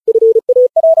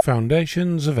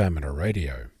Foundations of Amateur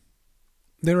Radio.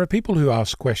 There are people who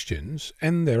ask questions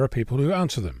and there are people who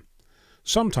answer them.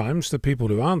 Sometimes the people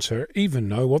who answer even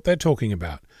know what they're talking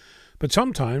about, but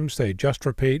sometimes they just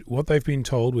repeat what they've been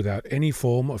told without any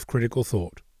form of critical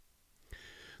thought.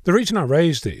 The reason I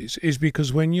raise these is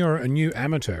because when you're a new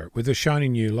amateur with a shiny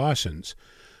new license,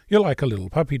 you're like a little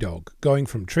puppy dog going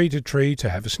from tree to tree to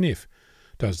have a sniff.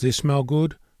 Does this smell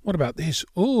good? What about this?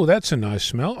 Oh, that's a nice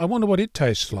smell. I wonder what it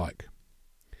tastes like.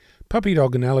 Puppy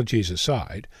dog analogies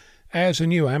aside, as a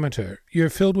new amateur, you're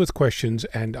filled with questions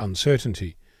and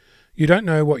uncertainty. You don't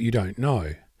know what you don't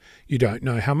know. You don't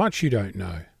know how much you don't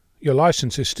know. Your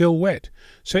license is still wet,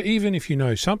 so even if you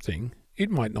know something, it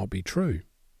might not be true.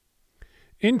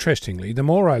 Interestingly, the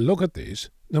more I look at this,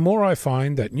 the more I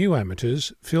find that new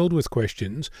amateurs, filled with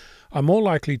questions, are more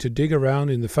likely to dig around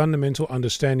in the fundamental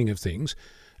understanding of things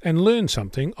and learn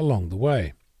something along the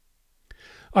way.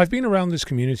 I've been around this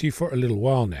community for a little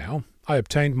while now. I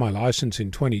obtained my license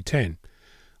in 2010.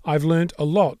 I've learnt a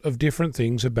lot of different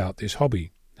things about this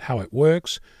hobby, how it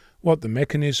works, what the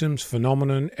mechanisms,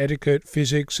 phenomenon, etiquette,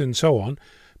 physics and so on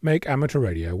make amateur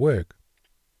radio work.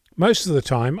 Most of the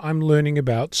time I'm learning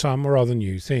about some or other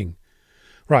new thing.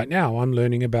 Right now I'm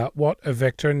learning about what a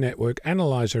vector network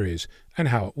analyzer is and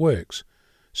how it works,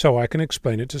 so I can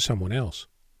explain it to someone else.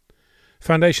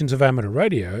 Foundations of Amateur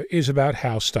Radio is about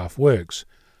how stuff works,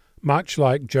 much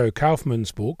like Joe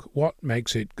Kaufman's book, What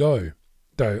Makes It Go,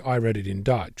 though I read it in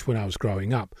Dutch when I was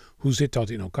growing up, Hoe zit dat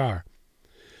in elkaar?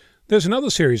 There's another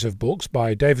series of books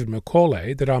by David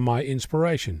Macaulay that are my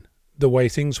inspiration, The Way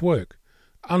Things Work,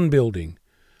 Unbuilding,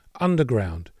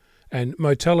 Underground, and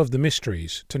Motel of the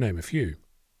Mysteries, to name a few.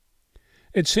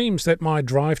 It seems that my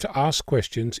drive to ask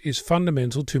questions is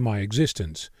fundamental to my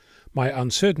existence. My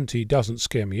uncertainty doesn't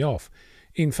scare me off.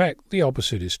 In fact, the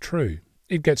opposite is true.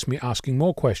 It gets me asking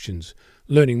more questions,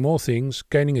 learning more things,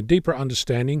 gaining a deeper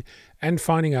understanding, and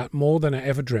finding out more than I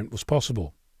ever dreamt was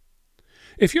possible.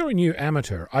 If you're a new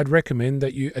amateur, I'd recommend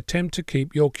that you attempt to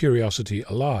keep your curiosity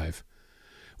alive.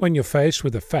 When you're faced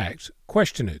with a fact,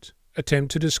 question it.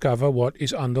 Attempt to discover what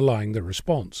is underlying the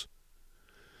response.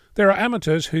 There are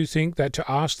amateurs who think that to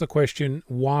ask the question,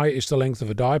 why is the length of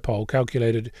a dipole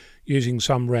calculated using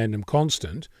some random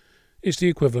constant, is the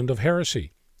equivalent of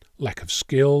heresy, lack of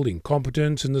skill,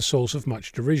 incompetence, and the source of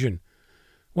much derision,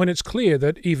 when it's clear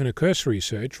that even a cursory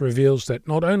search reveals that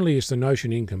not only is the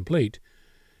notion incomplete,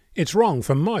 it's wrong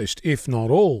for most, if not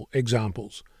all,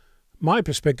 examples. My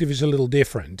perspective is a little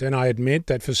different, and I admit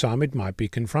that for some it might be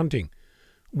confronting.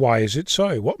 Why is it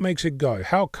so? What makes it go?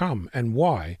 How come? And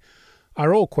why?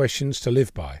 Are all questions to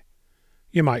live by.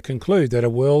 You might conclude that a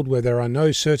world where there are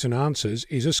no certain answers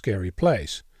is a scary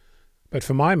place. But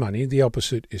for my money, the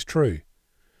opposite is true.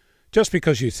 Just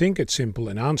because you think it's simple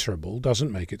and answerable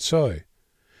doesn't make it so.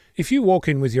 If you walk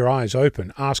in with your eyes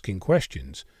open asking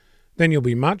questions, then you'll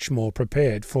be much more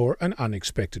prepared for an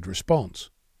unexpected response.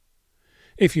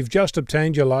 If you've just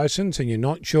obtained your license and you're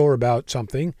not sure about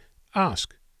something,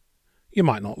 ask. You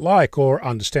might not like or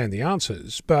understand the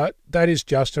answers, but that is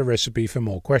just a recipe for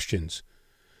more questions.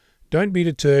 Don't be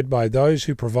deterred by those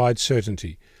who provide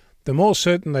certainty. The more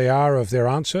certain they are of their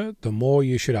answer, the more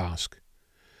you should ask.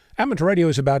 Amateur radio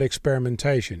is about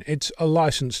experimentation. It's a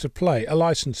license to play, a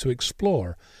license to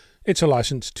explore. It's a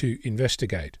license to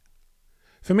investigate.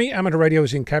 For me, amateur radio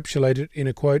is encapsulated in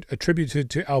a quote attributed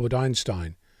to Albert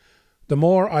Einstein. The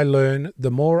more I learn,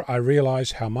 the more I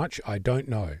realize how much I don't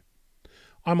know.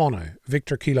 I'm Ono,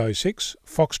 Victor Kilo 6,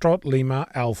 Foxtrot Lima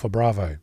Alpha Bravo.